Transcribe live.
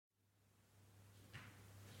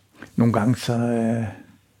nogle gange så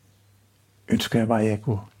ønsker jeg bare, at jeg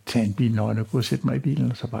kunne tage en bil, når jeg kunne sætte mig i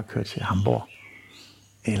bilen, og så bare køre til Hamburg.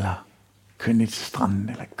 Eller køre ned til stranden,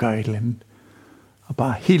 eller gøre et eller andet. Og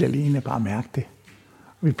bare helt alene, bare mærke det.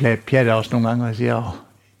 Og vi pjatter også nogle gange, og jeg siger,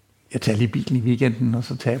 jeg tager lige bilen i weekenden, og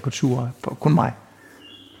så tager jeg på tur, på kun mig.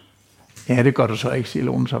 Ja, det gør du så ikke, siger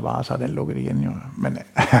Lone så bare, så er den lukket igen. Jo. Men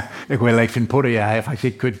jeg kunne heller ikke finde på det. Jeg har faktisk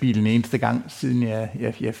ikke kørt bilen eneste gang, siden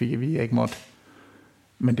jeg fik at vide, at jeg ikke måtte.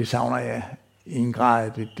 Men det savner jeg i en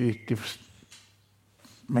grad.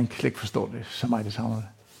 Man kan slet ikke forstå det, så meget det savner det.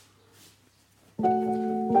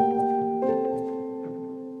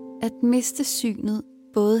 At miste synet,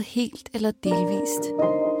 både helt eller delvist,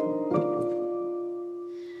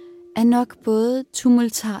 er nok både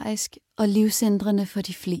tumultarisk og livsændrende for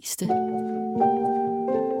de fleste.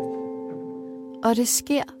 Og det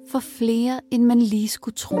sker for flere, end man lige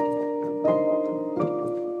skulle tro.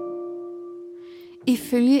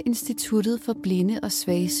 Ifølge Instituttet for Blinde og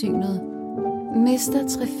Svagsynede mister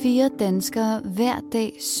 3-4 danskere hver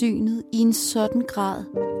dag synet i en sådan grad,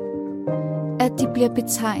 at de bliver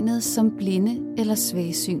betegnet som blinde eller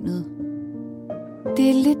svagsynede. Det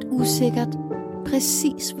er lidt usikkert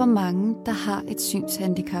præcis hvor mange, der har et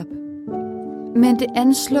synshandicap. Men det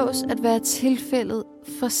anslås at være tilfældet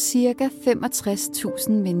for ca.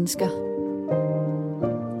 65.000 mennesker.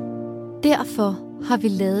 Derfor har vi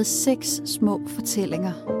lavet 6 små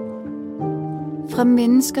fortællinger. Fra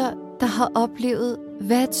mennesker, der har oplevet,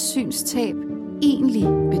 hvad et synstab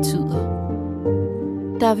egentlig betyder.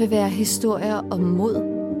 Der vil være historier om mod,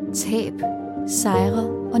 tab,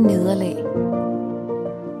 sejre og nederlag.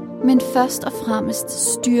 Men først og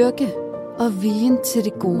fremmest styrke og viljen til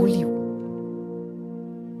det gode liv.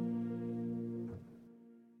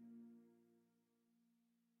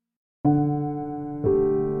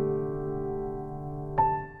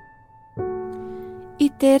 I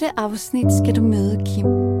dette afsnit skal du møde Kim,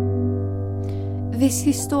 hvis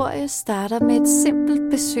historie starter med et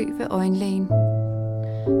simpelt besøg ved øjenlægen,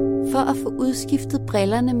 for at få udskiftet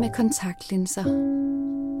brillerne med kontaktlinser.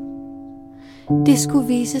 Det skulle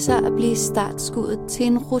vise sig at blive startskuddet til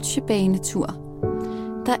en rutsjebanetur,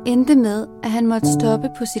 der endte med, at han måtte stoppe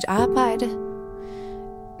på sit arbejde,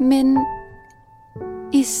 men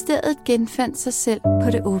i stedet genfandt sig selv på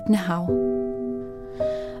det åbne hav,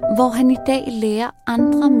 hvor han i dag lærer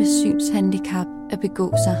andre med synshandicap at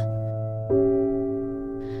begå sig.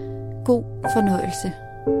 God fornøjelse.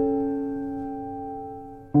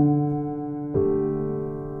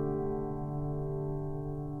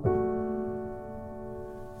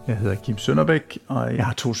 Jeg hedder Kim Sønderbæk, og jeg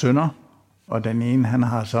har 2 sønner. Og den ene, han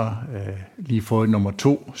har så lige fået nummer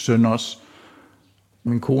 2 søn også.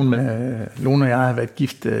 Min kone, Lone og jeg, har været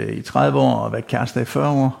gift i 30 år og været kærester i 40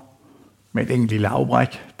 år. Med et enkelt lille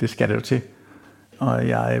afbræk, det skal det jo til. Og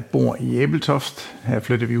jeg bor i Ebeltoft. Her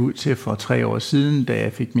flyttede vi ud til for 3 år siden, da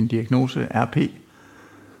jeg fik min diagnose RP.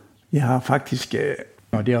 Jeg har faktisk,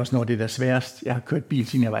 og det er også noget af det, der er sværest, jeg har kørt bil,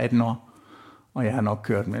 siden jeg var 18 år. Og jeg har nok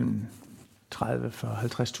kørt mellem 30, 40,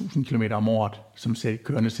 50.000 kilometer om året som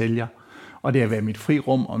kørende sælger. Og det har været mit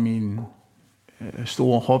frirum og min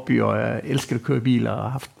store hobby, og jeg elsker at køre biler og har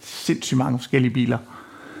haft sindssygt mange forskellige biler.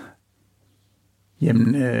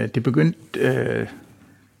 Jamen, det begyndte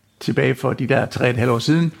tilbage for de der 3,5 år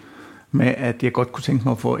siden, med at jeg godt kunne tænke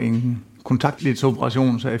mig at få en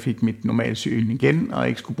kontaktlinseoperation, så jeg fik mit normale syn igen, og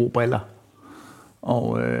ikke skulle bruge briller.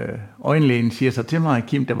 Og øjenlægen siger så til mig,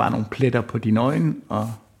 Kim, der var nogle pletter på dine øjne,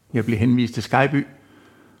 og jeg blev henvist til Skyby,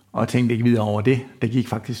 og tænkte ikke videre over det. Det gik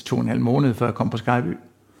faktisk 2,5 måneder, før jeg kom på Skyby.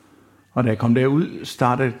 Og da jeg kom derud,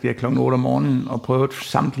 startede jeg kl. 8 om morgenen og prøvede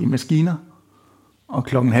samtlige maskiner. Og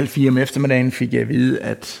kl. 3:30 om eftermiddagen fik jeg at vide,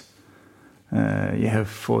 at jeg havde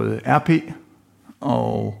fået RP,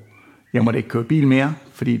 og jeg måtte ikke køre bil mere,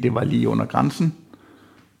 fordi det var lige under grænsen.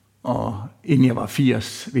 Og inden jeg var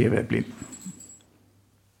 80, ville jeg være blind.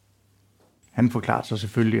 Han forklarede så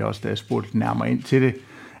selvfølgelig også, da jeg spurgte nærmere ind til det,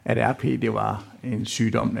 at RP det var en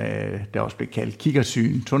sygdom, der også blev kaldt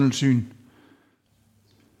kikkersyn, tunnelsyn.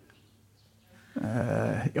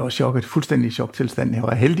 Jeg var chokket, fuldstændig choktilstand. Jeg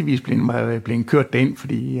var heldigvis blevet kørt derind,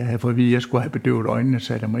 fordi jeg havde fået at vide, at jeg skulle have bedøvet øjnene,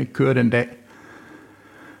 så jeg må ikke køre den dag.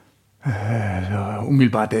 Så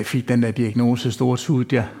umiddelbart, da jeg fik den der diagnose, store sud,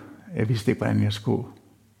 jeg vidste ikke, hvordan jeg skulle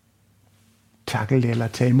tackle det eller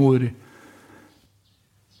tage imod det.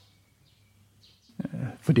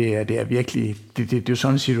 For det er virkelig, det er jo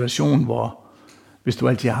sådan en situation, hvor hvis du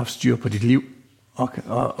altid har haft styr på dit liv,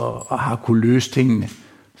 og har kunnet løse tingene,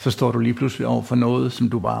 så står du lige pludselig over for noget, som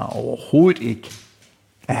du bare overhovedet ikke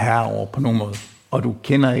er herre over på nogen måde. Og du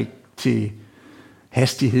kender ikke til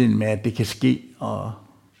hastigheden med, at det kan ske, og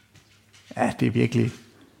ja, det er virkelig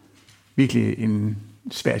virkelig en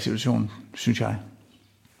svær situation, synes jeg.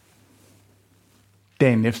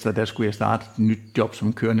 Dagen efter, der skulle jeg starte et nyt job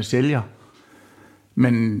som kørende sælger.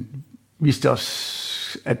 Men vidste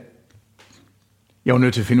også, at jeg var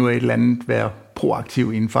nødt til at finde ud af et eller andet, være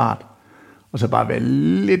proaktiv i en fart, og så bare være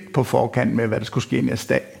lidt på forkant med, hvad der skulle ske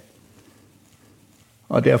næste dag.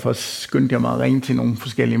 Og derfor skyndte jeg mig at ringe til nogle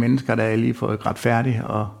forskellige mennesker, der jeg lige fået ret færdig,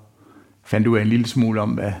 og fandt ud af en lille smule om,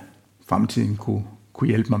 hvad fremtiden kunne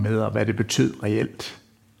hjælpe mig med, og hvad det betød reelt.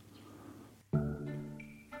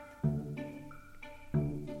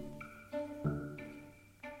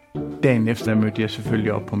 Dagen efter mødte jeg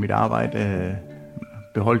selvfølgelig op på mit arbejde,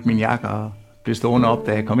 beholdt min jakke og blev stående op,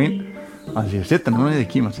 da jeg kom ind. Og jeg sætter dig nu ned og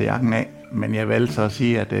giver mig til jakken af. Men jeg valgte så at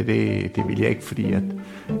sige, at det ville jeg ikke, fordi at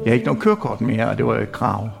jeg har ikke noget kørekort mere, og det var jo et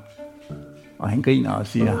krav. Og han griner og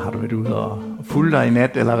siger, har du været ude og fulgt dig i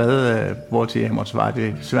nat, eller hvad? Hvortil jeg måtte svare,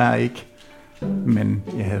 det desværre ikke. Men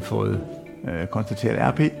jeg havde fået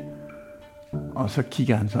konstateret RP. Og så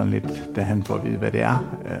kigger han sådan lidt, da han får at vide, hvad det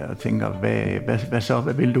er, og tænker, hvad så?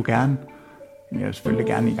 Hvad vil du gerne? Jeg vil selvfølgelig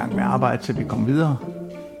gerne i gang med arbejde, så vi kommer videre.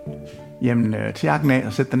 Jamen, til jakken af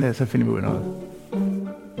og sæt dig ned, så finder vi ud af noget.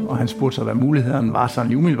 Og han spurgte så, hvad muligheden var sådan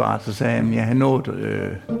lige umiddelbart. Så sagde han, at jeg havde nået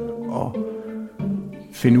at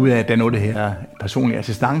finde ud af, at der er noget, der her personlig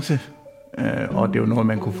assistance, og det var noget,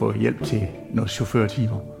 man kunne få hjælp til noget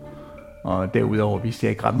chaufførtimer. Og derudover vidste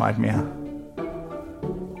jeg ikke ret meget mere.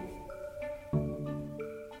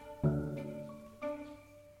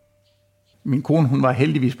 Min kone, hun var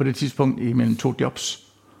heldigvis på det tidspunkt imellem 2 jobs.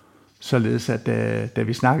 Således at da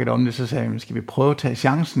vi snakkede om det, så sagde jeg, skal vi prøve at tage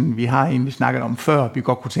chancen? Vi har egentlig snakket om før, vi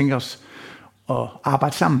godt kunne tænke os at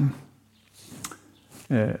arbejde sammen.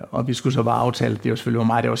 Og vi skulle så bare aftale, det var selvfølgelig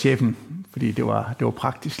mig, der var chefen, fordi det var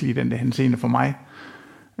praktisk lige den der henseende for mig.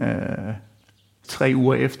 3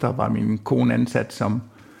 uger efter var min kone ansat som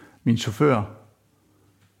min chauffør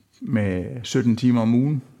med 17 timer om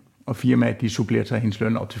ugen, og firmaet de supplerede sig hendes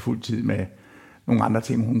løn op til fuld tid med nogle andre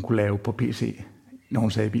ting, hun kunne lave på PC, når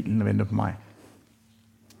hun sad i bilen og ventede på mig.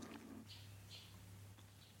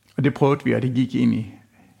 Og det prøvede vi, og det gik egentlig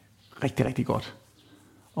rigtig, rigtig godt.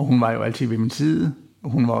 Og hun var jo altid ved min side,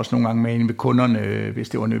 og hun var også nogle gange med inde ved kunderne, hvis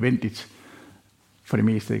det var nødvendigt. For det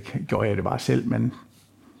meste gjorde jeg det bare selv, men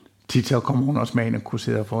tit så kom hun også med ind og kunne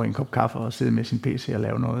sidde og få en kop kaffe og sidde med sin PC og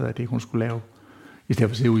lave noget af det, hun skulle lave, i stedet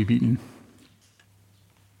for at sidde ude i bilen.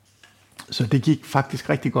 Så det gik faktisk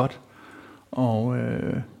rigtig godt, og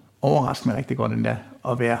overraskende rigtig godt endda,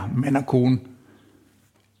 at være mand og kone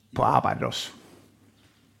på arbejdet også.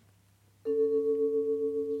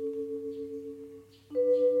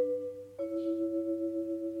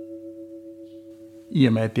 I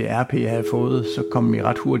og med, at det RP, jeg havde fået, så kom vi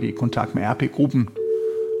ret hurtigt i kontakt med RP-gruppen,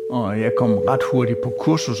 og jeg kom ret hurtigt på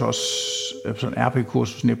kursus også, sådan en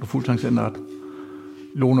RP-kursus nede på Fuglsangs-centret.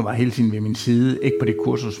 Lone var hele tiden ved min side, ikke på det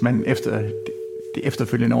kursus, men efter det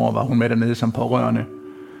efterfølgende år var hun med dernede som pårørende.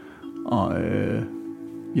 Og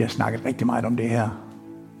jeg snakkede rigtig meget om det her,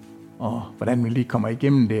 og hvordan vi lige kommer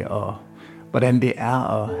igennem det, og hvordan det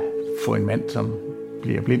er at få en mand, som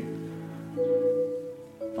bliver blind.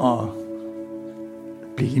 Og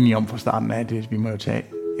blive enige om fra starten af, at vi må jo tage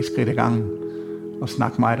et skridt ad gangen, og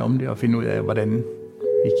snakke meget om det, og finde ud af, hvordan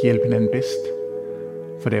vi kan hjælpe hinanden bedst.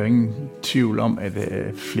 For der er jo ingen tvivl om, at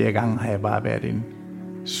flere gange har jeg bare været en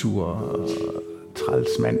sur træls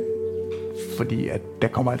mand, fordi at der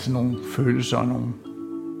kommer altså nogle følelser og nogle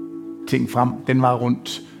ting frem den vej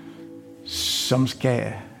rundt, som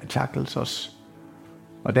skal tackles også.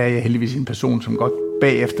 Og der er jeg heldigvis en person, som godt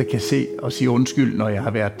bagefter kan se og sige undskyld, når jeg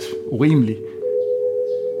har været urimelig.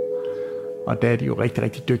 Og der er de jo rigtig,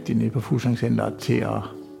 rigtig dygtige nede på Fuglsangs-centret til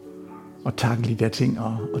at tackle de der ting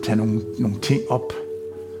og tage nogle ting op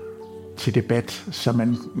til debat, så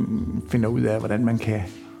man finder ud af, hvordan man kan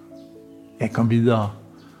komme videre.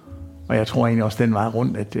 Og jeg tror egentlig også den vej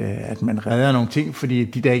rundt, at man redder nogle ting, fordi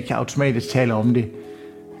de der ikke automatisk taler om det,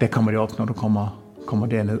 der kommer det op, når du kommer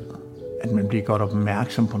derned. At man bliver godt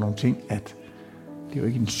opmærksom på nogle ting, at det er jo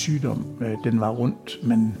ikke en sygdom, den vej rundt,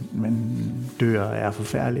 men dør er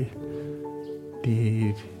forfærdelig. Det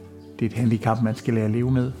er et handicap, man skal lære at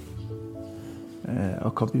leve med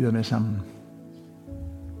og komme videre med sammen.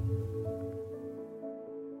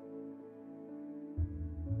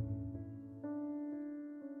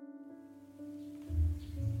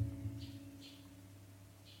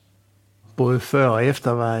 Både før og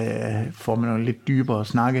efter får man nogle lidt dybere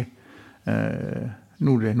snakke.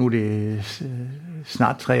 Nu er det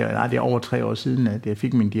snart det er over 3 år siden, at jeg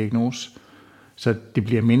fik min diagnose. Så det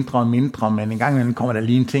bliver mindre og mindre, men en gang imellem kommer der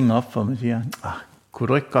lige en ting op, hvor man siger, kunne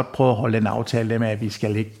du ikke godt prøve at holde den aftale med, at vi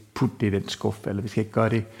skal ikke putte det i den skuffe, eller vi skal ikke gøre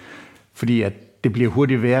det. Fordi at det bliver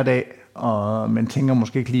hurtigt hverdag, og man tænker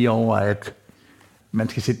måske ikke lige over, at man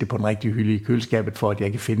skal sætte det på den rigtige hylde i køleskabet, for at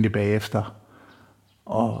jeg kan finde det bagefter.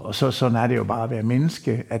 Og sådan er det jo bare at være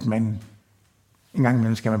menneske, at man en gang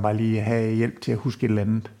imellem skal man bare lige have hjælp til at huske et eller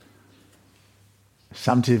andet.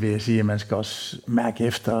 Samtidig vil jeg sige, at man skal også mærke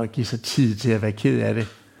efter og give sig tid til at være ked af det.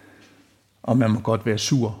 Og man må godt være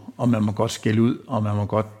sur, og man må godt skælde ud, og man må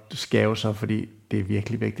godt skæve sig, fordi det er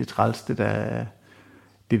virkelig vigtigt træls, det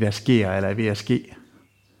der sker eller er ved at ske.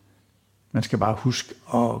 Man skal bare huske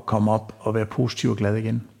at komme op og være positiv og glad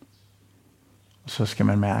igen. Og så skal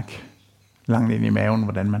man mærke langt ind i maven,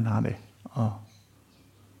 hvordan man har det. Og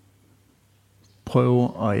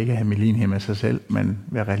prøve at ikke have melinhed med sig selv, men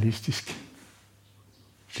være realistisk.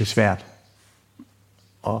 Det er svært.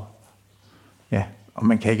 Og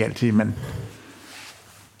man kan ikke altid, men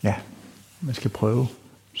man skal prøve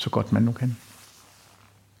så godt man nu kan.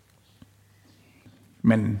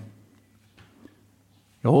 Men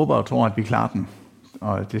jeg håber og tror, at vi klarer den.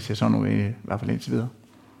 Og det ser sådan ud i hvert fald indtil videre.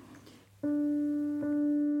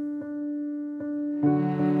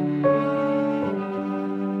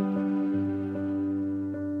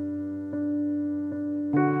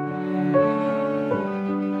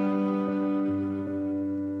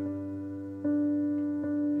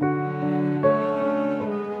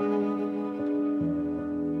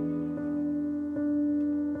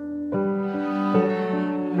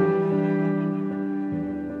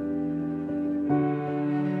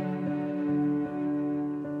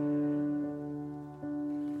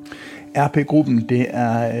 RP-gruppen, det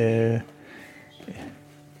er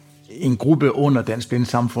en gruppe under Dansk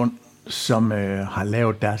Blindesamfund, som har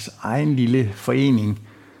lavet deres egen lille forening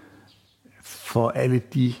for alle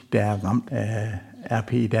de, der er ramt af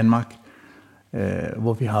RP i Danmark,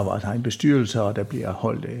 hvor vi har vores egen bestyrelse, og der bliver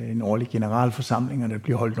holdt en årlig generalforsamling, og der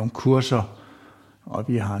bliver holdt nogle kurser, og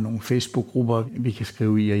vi har nogle Facebook-grupper, vi kan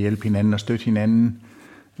skrive i og hjælpe hinanden og støtte hinanden,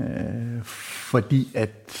 fordi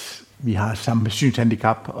at vi har samme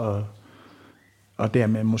synshandicap, og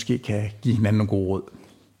dermed måske kan give hinanden nogle gode råd.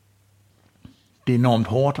 Det er enormt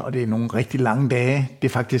hårdt, og det er nogle rigtig lange dage. Det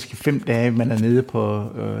er faktisk 5 dage, man er nede på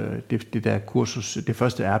det der kursus, det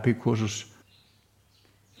første RP-kursus.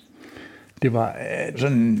 Det var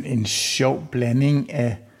sådan en sjov blanding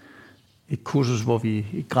af et kursus, hvor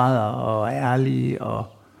vi græder og er ærlige, og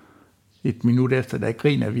et minut efter, der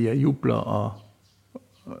griner vi og jubler og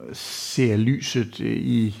ser lyset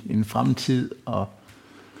i en fremtid,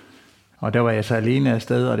 og der var jeg så alene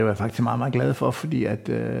afsted, og det var jeg faktisk meget, meget glad for, fordi at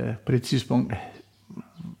på det tidspunkt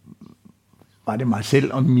var det mig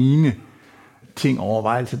selv og mine ting og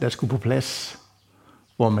overvejelser, der skulle på plads.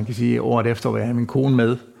 Hvor man kan sige, at året efter, hvor jeg havde min kone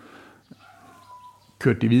med,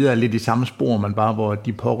 kørte det videre lidt i samme spor, men bare hvor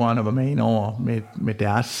de pårørende var med ind over med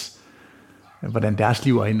deres, hvordan deres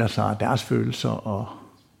liv har ændret sig, og deres følelser, og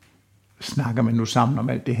snakker man nu sammen om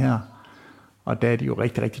alt det her. Og der er de jo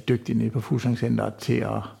rigtig, rigtig dygtige nede på Fuglsangcentret til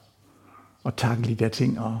at takle de der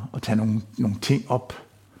ting og tage nogle ting op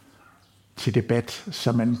til debat,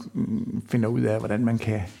 så man finder ud af, hvordan man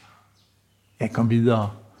kan komme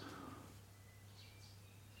videre.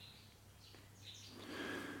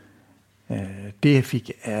 Det jeg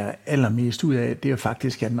fik allermest ud af, det er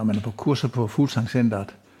faktisk, at når man er på kurser på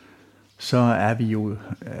Fuglsangcentret, så er vi jo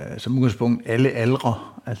som udgangspunkt alle aldre,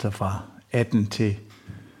 altså fra 18 til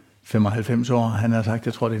 95 år. Han har sagt,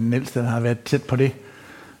 jeg tror det er den ældste, der har været tæt på det.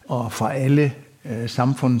 Og fra alle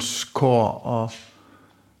samfundskår og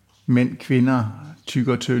mænd, kvinder,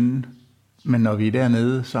 tykke og tynde. Men når vi er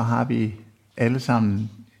dernede, så har vi alle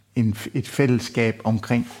sammen et fællesskab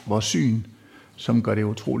omkring vores syn, som gør det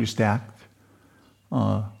utrolig stærkt.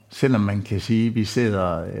 Og selvom man kan sige, at vi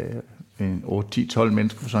sidder 8-10-12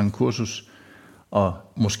 mennesker på sådan en kursus, og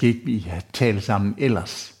måske ikke vi har talt sammen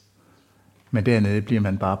ellers, men dernede bliver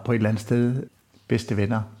man bare på et eller andet sted bedste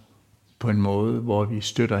venner, på en måde, hvor vi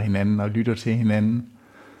støtter hinanden og lytter til hinanden.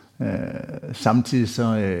 Samtidig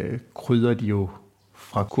så krydder de jo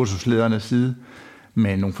fra kursusledernes side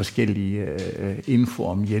med nogle forskellige info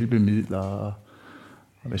om hjælpemidler, og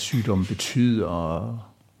hvad sygdommen betyder, og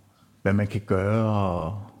hvad man kan gøre.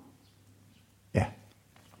 Og ja.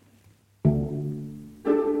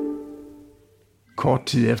 Kort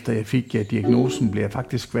tid efter jeg fik diagnosen, blev jeg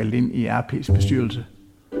faktisk valgt ind i RP's bestyrelse.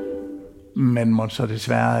 Man måtte så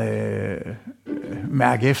desværre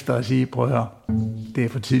mærke efter og sige, prøv at høre, det er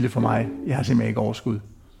for tidligt for mig. Jeg har simpelthen ikke overskud.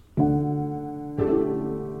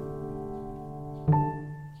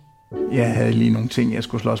 Jeg havde lige nogle ting, jeg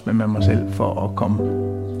skulle slås med mig selv for at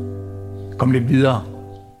komme lidt videre.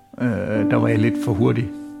 Der var jeg lidt for hurtig.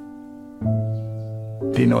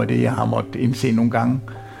 Det er noget af det, jeg har måttet indse nogle gange.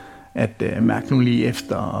 At mærke nu lige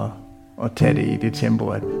efter, og og tage det i det tempo,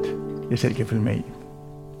 at jeg selv kan følge med i.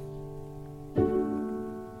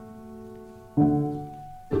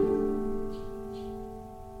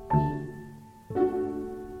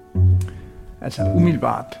 Altså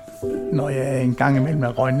umiddelbart, når jeg en gang imellem er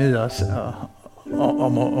røget ned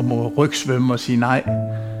og må rygsvømme og sige nej,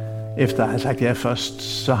 efter at have sagt ja først,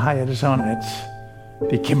 så har jeg det sådan, at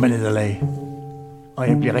det er kæmpe nederlag. Og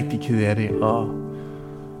jeg bliver rigtig ked af det, og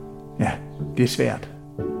ja, det er svært.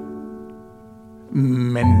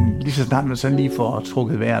 Men lige så snart man så lige får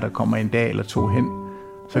trukket vejret, der kommer en dag eller to hen,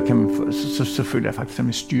 så, kan man, så føler jeg faktisk som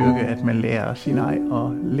en styrke, at man lærer at sige nej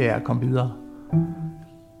og lærer at komme videre.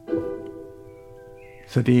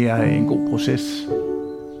 Så det er en god proces.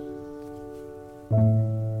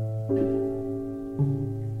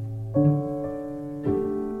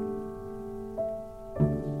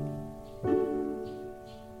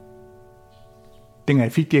 Dengang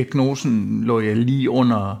jeg fik diagnosen, lå jeg lige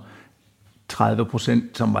under 30%,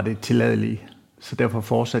 som var det tilladelige. Så derfor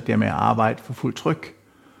fortsatte jeg med at arbejde for fuld tryk,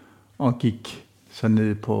 og gik så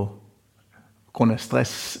ned på grund af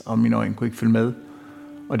stress, og mine øjne kunne ikke følge med.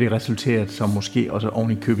 Og det resulterede så måske også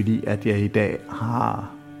oven i købet i, at jeg i dag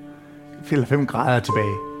har 5 grader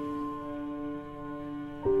tilbage.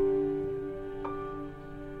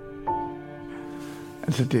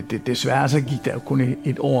 Altså desværre så gik der jo kun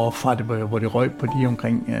et år fra det, hvor det røg på de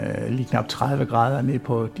omkring lige knap 30 grader ned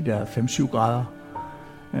på de der 5-7 grader.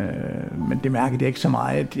 Men det mærkede jeg ikke så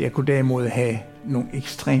meget. Jeg kunne derimod have nogle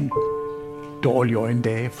ekstremt dårlige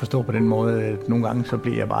øjendage, forstå på den måde, at nogle gange så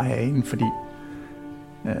blev jeg bare herinde, fordi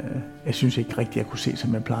jeg synes ikke rigtigt, at jeg kunne se,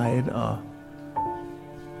 som jeg plejede, og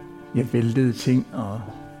jeg væltede ting, og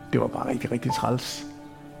det var bare rigtig, rigtig træls.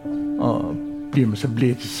 Og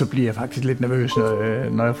så bliver jeg faktisk lidt nervøs,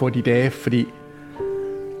 når jeg får de dage, fordi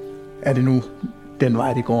er det nu den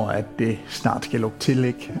vej, det går, at det snart skal lukke til,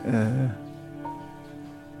 ikke?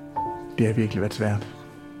 Det har virkelig været svært.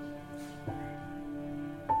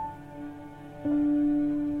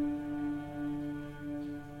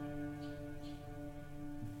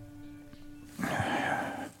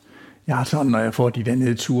 Jeg har sådan, når jeg får de der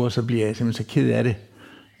nedture, så bliver jeg simpelthen så ked af det,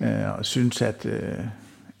 og synes, at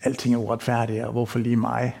alting er uretfærdigt, og hvorfor lige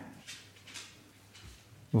mig?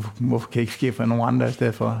 Hvorfor kan jeg ikke ske for nogen andre i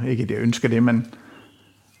stedet for? Ikke at jeg ønsker det, men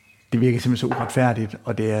det virker simpelthen så uretfærdigt,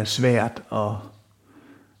 og det er svært, og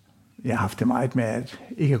jeg har haft det meget med, at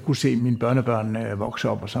ikke at kunne se mine børnebørn vokse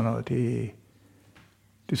op og sådan noget. Det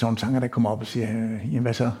er sådan nogle tanker, der kommer op og siger, jamen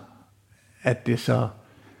hvad så? At det så...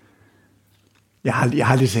 Jeg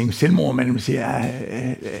har aldrig tænkt selvmord, men man siger,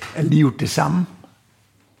 er livet det samme?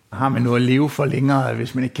 Har man noget at leve for længere,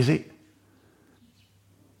 hvis man ikke kan se?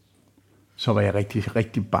 Så var jeg rigtig,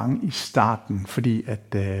 rigtig bange i starten, fordi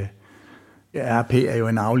at RP er jo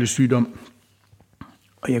en arvelig sygdom,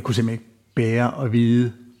 og jeg kunne simpelthen ikke bære at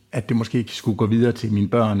vide, at det måske ikke skulle gå videre til mine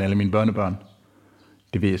børn eller mine børnebørn.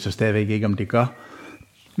 Det ved jeg så stadigvæk ikke, om det gør,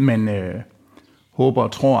 men håber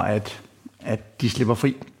og tror, at de slipper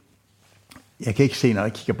fri. Jeg kan ikke se, når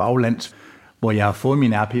jeg kigger baglands, hvor jeg har fået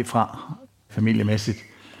min RP fra, familiemæssigt.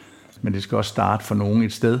 Men det skal også starte for nogen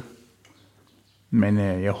et sted. Men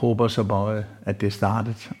jeg håber så bare, at det er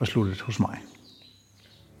startet og sluttet hos mig.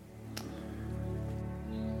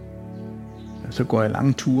 Så går jeg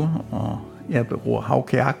lange ture, og jeg bruger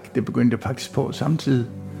havkajak. Det begyndte jeg faktisk på samtidig.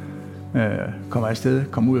 Kommer afsted,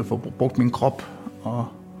 kommer ud og får brugt min krop og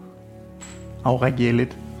afreagere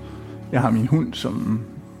lidt. Jeg har min hund, som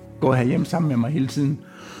går herhjemme sammen med mig hele tiden,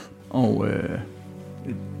 og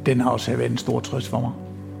den har også været en stor trøst for mig.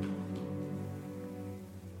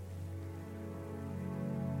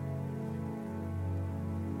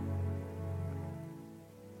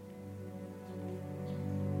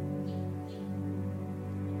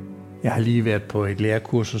 Jeg har lige været på et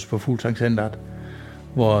lærerkursus på Fuglsangcentret,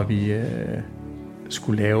 hvor vi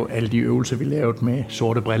skulle lave alle de øvelser, vi lavede med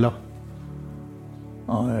sorte briller.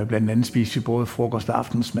 Og blandt andet spiste vi både frokost og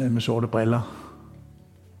aftensmad med sorte briller.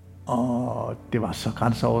 Og det var så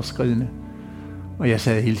grænseoverskridende. Og jeg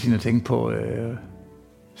sad hele tiden og tænkte på,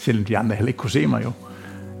 selvom de andre heller ikke kunne se mig jo,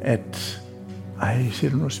 at ser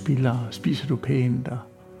du noget spilder, spiser du pænt? Og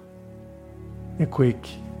jeg kunne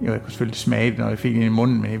selvfølgelig smage det, når jeg fik det i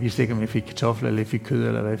munden, men jeg vidste ikke, om jeg fik kartofler, eller jeg fik kød,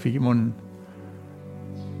 eller hvad jeg fik i munden.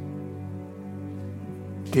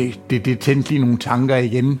 Det tændte lige nogle tanker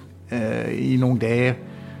igen i nogle dage,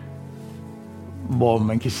 hvor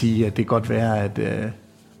man kan sige, at det kan godt være,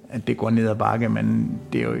 at det går ned ad bakke, men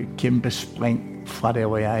det er jo et kæmpe spring fra der,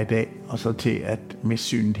 hvor jeg er i dag, og så til at miste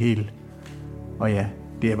synet helt. Og ja,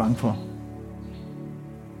 det er jeg bange for.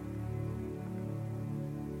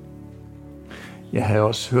 Jeg havde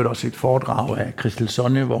også hørt et foredrag af Christel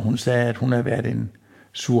Sonne, hvor hun sagde, at hun havde været en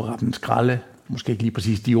surrappen skralde, måske ikke lige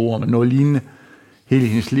præcis de ord, men noget lignende, hele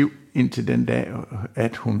hendes liv, indtil den dag,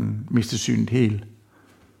 at hun mistede synet helt.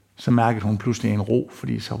 Så mærkede hun pludselig en ro,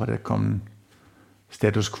 fordi så var der kommet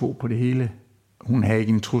status quo på det hele. Hun havde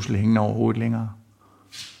ikke en trussel hængende over hovedet længere.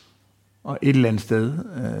 Og et eller andet sted,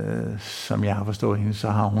 som jeg har forstået hende, så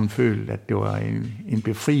har hun følt, at det var en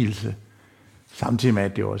befrielse, samtidig med,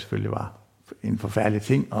 at det også selvfølgelig var en forfærdelig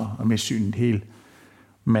ting at miste synet helt.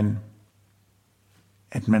 Men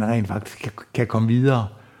at man rent faktisk kan komme videre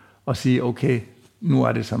og sige, okay, nu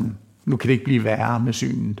kan det ikke blive værre med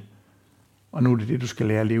synet. Og nu er det, du skal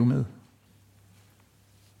lære at leve med.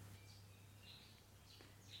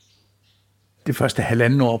 Det første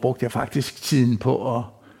 1,5 år brugte jeg faktisk tiden på at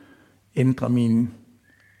ændre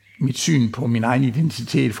mit syn på min egen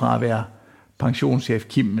identitet fra at være pensionschef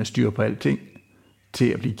Kim med styr på alting, til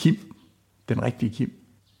at blive Kim, den rigtige Kim.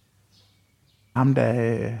 Ham,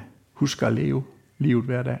 der husker at leve livet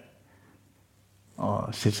hver dag.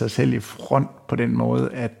 Og sætte sig selv i front på den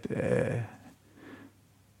måde, at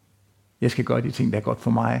jeg skal gøre de ting, der er godt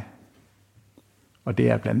for mig. Og det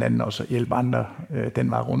er blandt andet også at hjælpe andre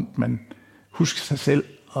den vej rundt. Men husk sig selv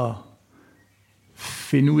og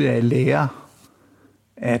finde ud af at lære,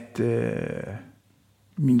 at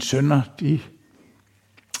mine sønner, de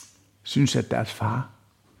synes, at deres far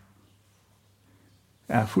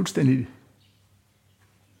er fuldstændig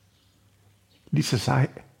lige så sej.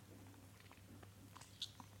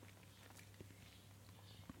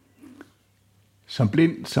 Som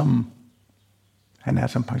blind, som han er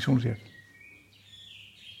som pensionschef.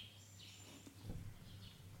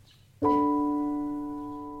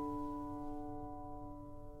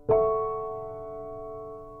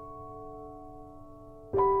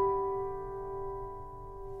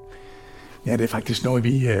 Ja, det er faktisk noget,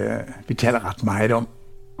 vi taler ret meget om.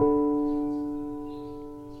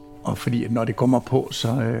 Og fordi at når det kommer på,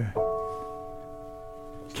 så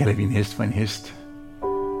kalder vi en hest for en hest.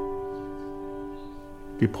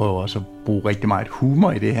 Vi prøver også at bruge rigtig meget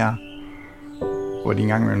humor i det her. Hvor de en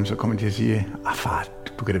gang imellem så kommer til at sige, far,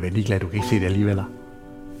 du kan da være ligeglad, du kan ikke se det alligevel.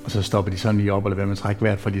 Og så stopper de sådan lige op og lader være med at trække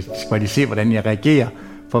vejret, for de se, hvordan jeg reagerer,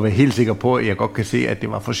 for at være helt sikker på, at jeg godt kan se, at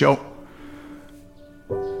det var for sjov.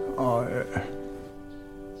 Og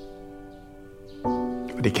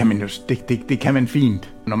det kan man jo, det kan man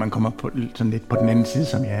fint, når man kommer på, sådan lidt på den anden side,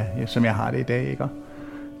 som jeg har det i dag, ikke?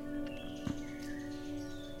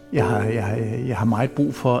 Jeg har meget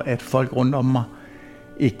brug for, at folk rundt om mig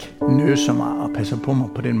ikke nøser mig og passer på mig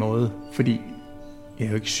på den måde, fordi jeg er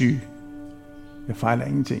jo ikke syg. Jeg fejler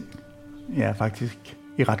ingenting. Jeg er faktisk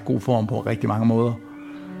i ret god form på rigtig mange måder.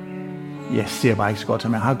 Jeg ser bare ikke så godt,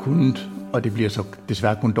 som jeg har kunnet, og det bliver så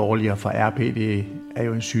desværre kun dårligere, for RP, det er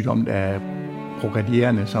jo en sygdom, der er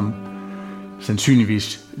progredierende, som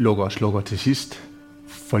sandsynligvis lukker og slukker til sidst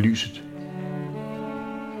for lyset.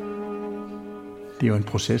 Det er jo en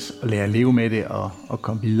proces at lære at leve med det og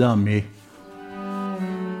komme videre med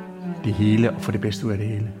det hele og få det bedste ud af det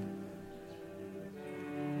hele.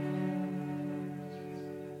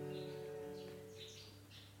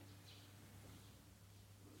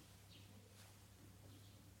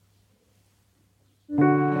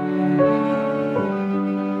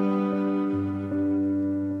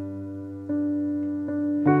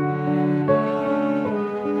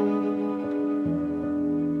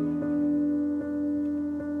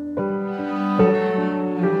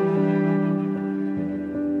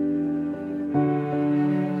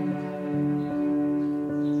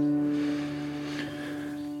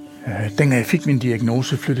 Dengang jeg fik min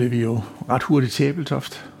diagnose, flyttede vi jo ret hurtigt til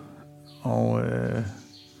Ebeltoft. Og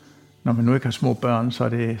når man nu ikke har små børn, så er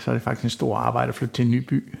det faktisk en stor arbejde at flytte til en ny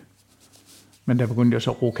by. Men der begyndte jeg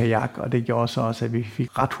så at ro kajak, og det gjorde så også, at vi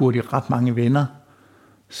fik ret hurtigt ret mange venner,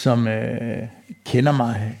 som kender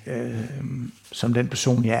mig som den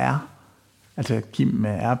person, jeg er. Altså Kim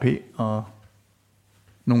med RP og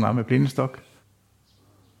nogle gange med blindestok.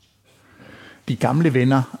 De gamle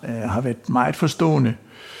venner har været meget forstående,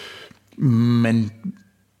 men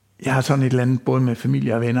jeg har sådan et eller andet, både med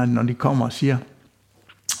familie og venner, når de kommer og siger,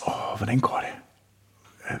 hvordan går det?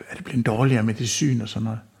 Er det blevet dårligere med det syn og sådan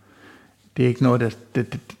noget? Det er ikke noget,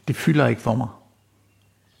 det fylder ikke for mig.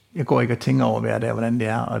 Jeg går ikke og tænker over hver dag, hvordan det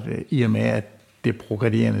er, og i og med, at det er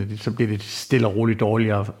progredierende, så bliver det stille og roligt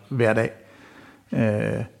dårligere hver dag.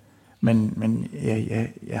 Men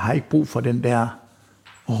jeg har ikke brug for den der,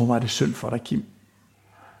 hvor er det synd for dig, Kim?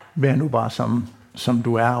 Vær nu bare som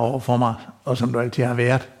du er over for mig, og som du altid har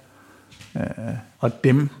været. Og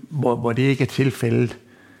dem, hvor det ikke er tilfældet,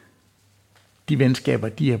 de venskaber,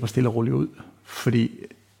 de er på stille og roligt ud. Fordi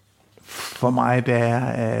for mig, der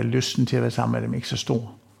er lysten til at være sammen med dem ikke så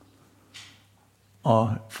stor.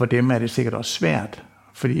 Og for dem er det sikkert også svært,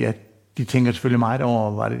 fordi at de tænker selvfølgelig meget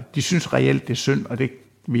over, de synes reelt, det er synd, og det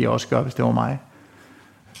ville jeg også gøre, hvis det var mig.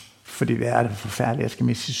 Fordi det er det forfærdeligt, at jeg skal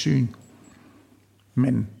miste sit syn.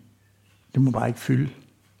 Men det må bare ikke fylde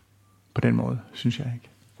på den måde, synes jeg ikke.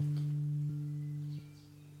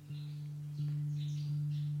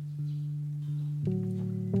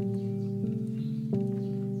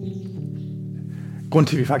 Grunden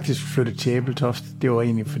til, at vi faktisk flyttede til Ebeltoft, det var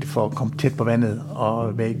egentlig for at komme tæt på vandet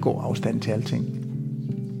og være i god afstand til alting.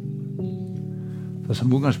 Så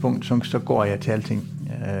som udgangspunkt, så går jeg til alting,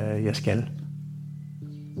 jeg skal.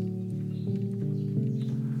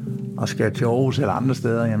 Og skal jeg til Aarhus eller andre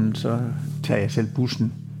steder, jamen, så tager jeg selv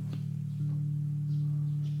bussen.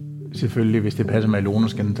 Selvfølgelig, hvis det passer med, at Lone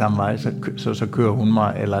skal den samme vej, så kører hun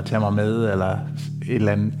mig, eller tager mig med, eller et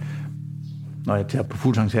eller andet. Når jeg tager på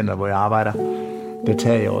Fuglsangcenter, hvor jeg arbejder, der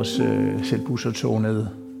tager jeg også selv bus og tog ned.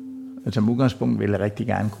 Som udgangspunkt vil jeg rigtig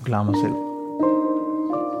gerne kunne klare mig selv.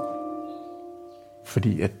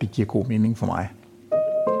 Fordi at det giver god mening for mig.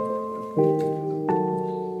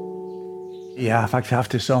 Jeg har faktisk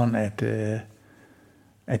haft det sådan,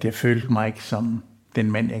 at jeg følte mig ikke som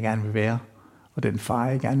den mand, jeg gerne vil være, og den far,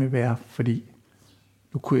 jeg gerne vil være, fordi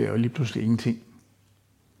nu kunne jeg jo lige pludselig ingenting.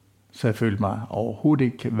 Så jeg følte mig overhovedet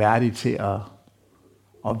ikke værdig til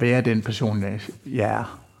at være den person, jeg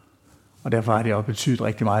er. Og derfor har det også betydet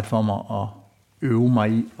rigtig meget for mig at øve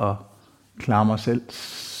mig i at klare mig selv,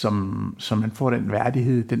 så man får den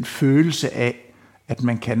værdighed, den følelse af, at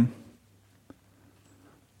man kan.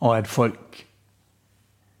 Og at folk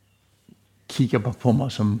kigger på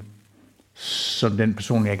mig som den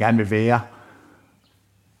person, jeg gerne vil være.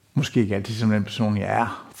 Måske ikke altid som den person, jeg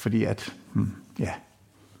er, fordi at, ja.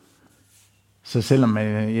 Så selvom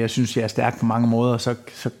jeg synes, jeg er stærk på mange måder,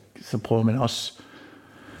 så prøver man også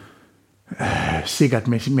sikkert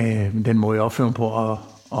med den måde, jeg opfører mig på,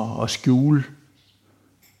 at skjule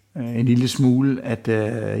en lille smule, at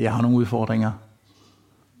jeg har nogle udfordringer.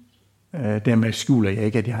 Dermed skjuler jeg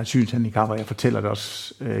ikke, at jeg har et synshandicap, og jeg fortæller det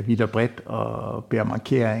også vidt og bredt, og beder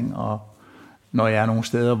markering, og når jeg er nogle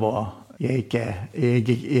steder, hvor jeg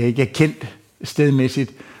ikke er kendt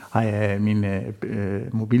stedmæssigt, har jeg min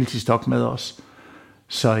mobility-stok med os.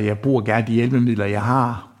 Så jeg bruger gerne de hjælpemidler, jeg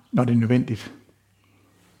har, når det er nødvendigt.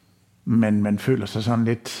 Men man føler sig sådan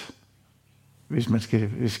lidt, hvis man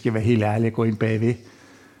skal være helt ærlig og gå ind bagved.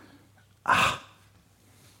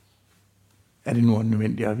 Er det nu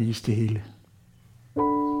nødvendigt at vise det hele?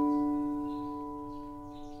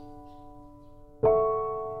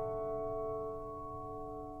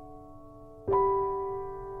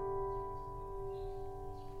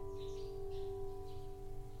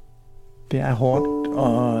 Det er hårdt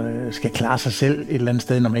og skal klare sig selv et eller andet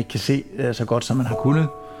sted, når man ikke kan se så godt, som man har kunnet.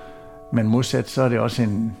 Men modsat, så er det også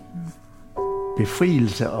en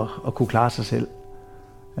befrielse at kunne klare sig selv.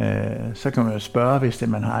 Så kan man jo spørge, hvis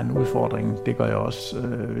man har en udfordring. Det gør jeg også,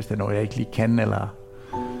 hvis det er noget, jeg ikke lige kan, eller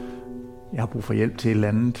jeg har brug for hjælp til et eller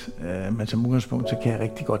andet. Men som udgangspunkt, så kan jeg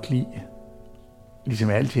rigtig godt lide, ligesom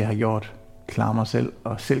jeg altid har gjort, klare mig selv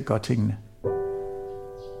og selv gøre tingene.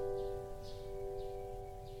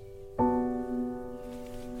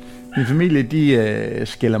 Min familie, de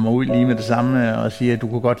skælder mig ud lige med det samme og siger, at du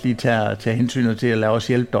kunne godt lige tage hensyn til at lade os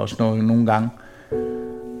hjælpe dig også nogle gange.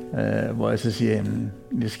 Hvor jeg så siger, at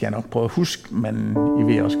det skal jeg nok prøve at huske, men I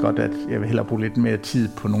ved også godt, at jeg vil hellere bruge lidt mere tid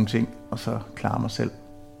på nogle ting, og så klare mig selv.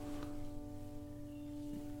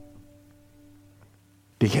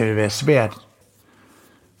 Det kan jo være svært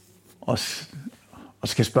og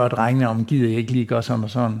skal spørge drengene om, gider jeg ikke lige gøre sådan og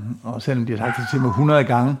sådan. Og selvom de har sagt det til mig 100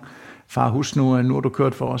 gange, far, husk nu har du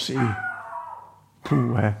kørt for os i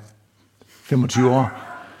 25 år.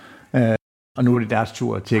 Og nu er det deres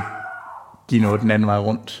tur til at give noget den anden vej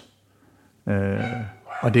rundt.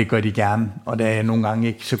 Og det gør de gerne. Og der er jeg nogle gange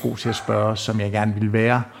ikke så god til at spørge, som jeg gerne vil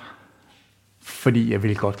være. Fordi jeg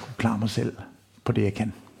vil godt kunne klare mig selv på det, jeg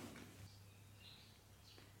kan.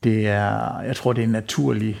 Jeg tror, det er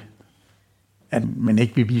naturligt, at man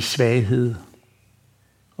ikke vil vise svaghed.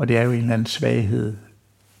 Og det er jo en eller anden svaghed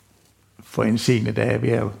for en seende, der er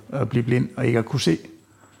ved at blive blind og ikke at kunne se.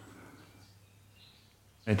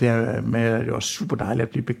 Dermed er det også super dejligt at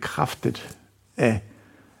blive bekræftet af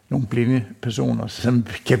nogle blinde personer, som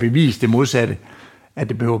kan bevise det modsatte, at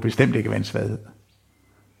det behøver bestemt ikke at være en svaghed.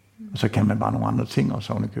 Og så kan man bare nogle andre ting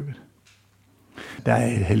også ovenikøbet. Der er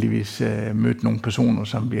jeg heldigvis mødt nogle personer,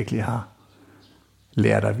 som virkelig har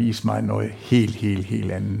lært at vise mig noget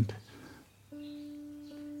helt andet.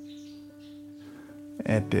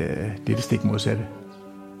 At det er det stik modsatte.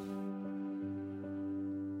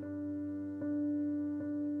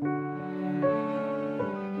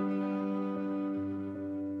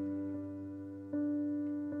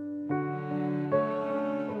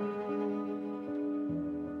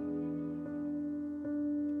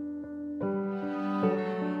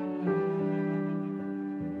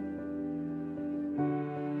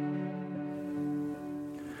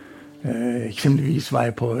 Eksempelvis var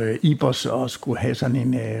jeg på IBOS og skulle have sådan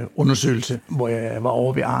en undersøgelse, hvor jeg var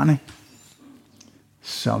over ved Arne,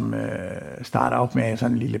 som starter op med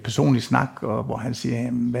sådan en lille personlig snak, og hvor han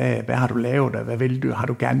siger, hvad har du lavet, og hvad vil du, har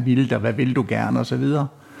du gerne vildt, og hvad vil du gerne, og så videre.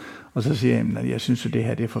 Og så siger jeg, at jeg synes, at det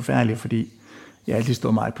her det er forfærdeligt, fordi jeg altid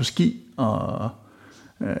står meget på ski, og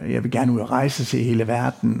jeg vil gerne ud og rejse til hele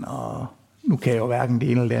verden, og nu kan jeg jo hverken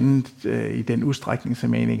det ene eller andet i den udstrækning,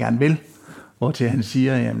 som jeg egentlig gerne vil. Hvortil han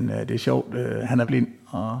siger, at det er sjovt, han er blind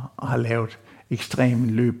og har lavet ekstrem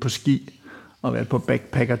løb på ski, og været på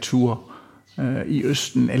backpackertur i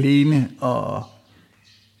Østen alene, og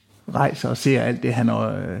rejser og ser alt det,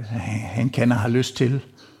 han kan og har lyst til.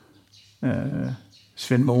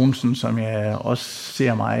 Svend Mogensen, som jeg også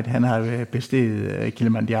ser meget, han har besteget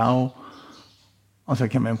Kilimanjaro, og så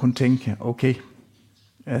kan man kun tænke, okay,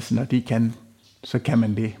 altså når de kan, så kan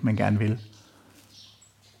man det, man gerne vil.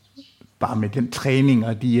 Bare med den træning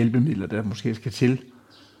og de hjælpemidler, der måske skal til,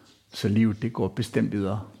 så livet det går bestemt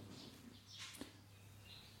videre.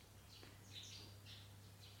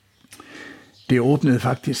 Det åbnede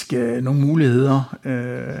faktisk nogle muligheder,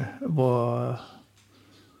 hvor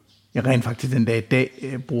jeg rent faktisk den dag i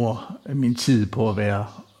dag bruger min tid på at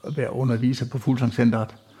være underviser på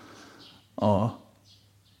Fuglsangcentret, og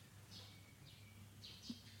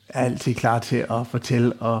er altid klar til at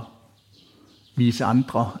fortælle og vise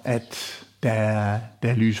andre, at der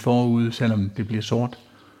er lys forude, selvom det bliver sort.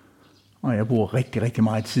 Og jeg bruger rigtig, rigtig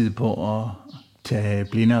meget tid på at tage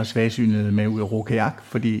blinde og svagsynede med ud og ro kajak,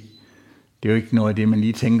 fordi det er jo ikke noget af det, man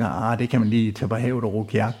lige tænker, det kan man lige tage på havet og ro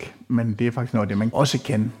kajak, men det er faktisk noget af det, man også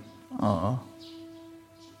kan. Og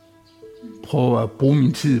prøve at bruge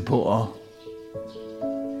min tid på at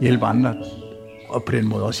hjælpe andre, og på den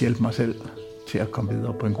måde også hjælpe mig selv til at komme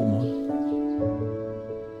videre på en god måde.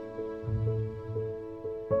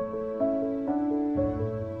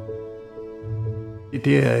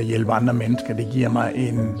 Det at hjælpe andre mennesker, det giver mig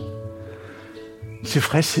en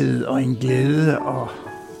tilfredshed og en glæde og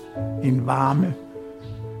en varme,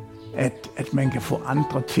 at man kan få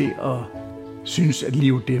andre til at synes, at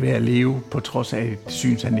livet det er værd at leve, på trods af et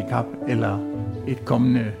synshandicap eller et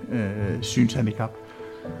kommende synshandicap.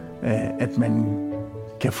 At man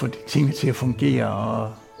kan få tingene til at fungere,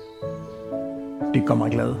 og det gør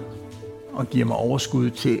mig glad og giver mig overskud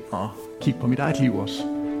til at kigge på mit eget liv også.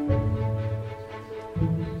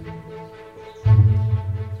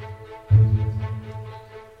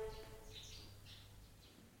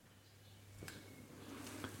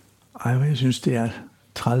 Jeg synes, det er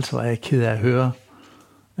træls, og jeg er ked af at høre,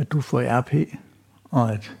 at du får RP,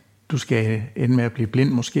 og at du skal ende med at blive blind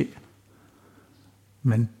måske.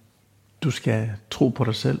 Men du skal tro på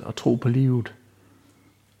dig selv og tro på livet.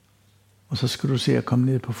 Og så skal du se at komme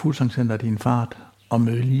ned på Fuglsangcentret i en fart og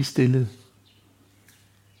møde ligestillet.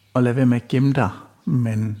 Og lad være med at gemme dig,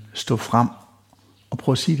 men stå frem og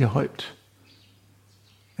prøv at sige det højt,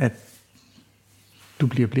 at du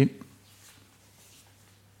bliver blind.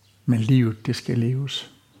 Men livet, det skal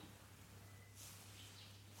leves.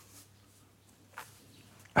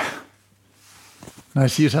 Når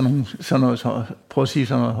jeg siger sådan noget, så prøv at sige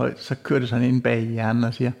sådan noget højt, så kører det sådan ind bag i hjernen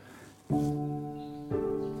og siger,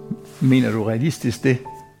 mener du realistisk det?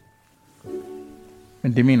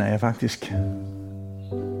 Men det mener jeg faktisk.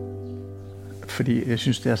 Fordi jeg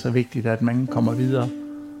synes, det er så vigtigt, at man kommer videre.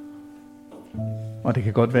 Og det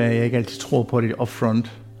kan godt være, at jeg ikke altid tror på det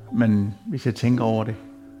upfront, men hvis jeg tænker over det,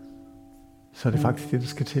 så er det faktisk det, der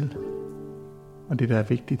skal til. Og det, der er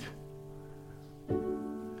vigtigt.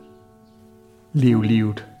 Lev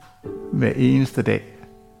livet hver eneste dag.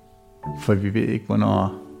 For vi ved ikke,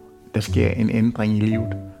 hvornår der sker en ændring i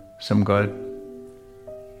livet, som gør, at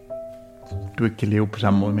du ikke kan leve på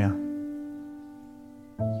samme måde mere.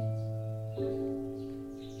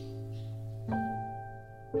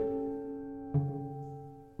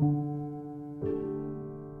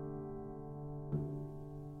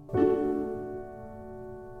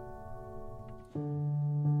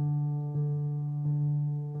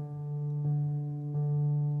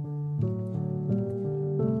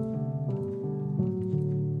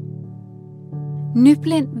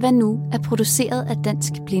 Nyblind Hvad Nu er produceret af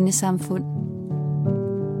Dansk Blindesamfund.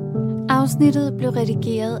 Afsnittet blev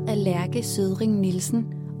redigeret af Lærke Sødring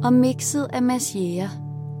Nielsen og mixet af Mads Jæger.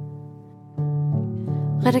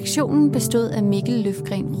 Redaktionen bestod af Mikkel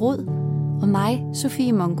Løfgren Rod og mig,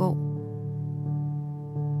 Sofie Mongård.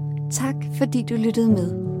 Tak fordi du lyttede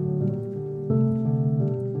med.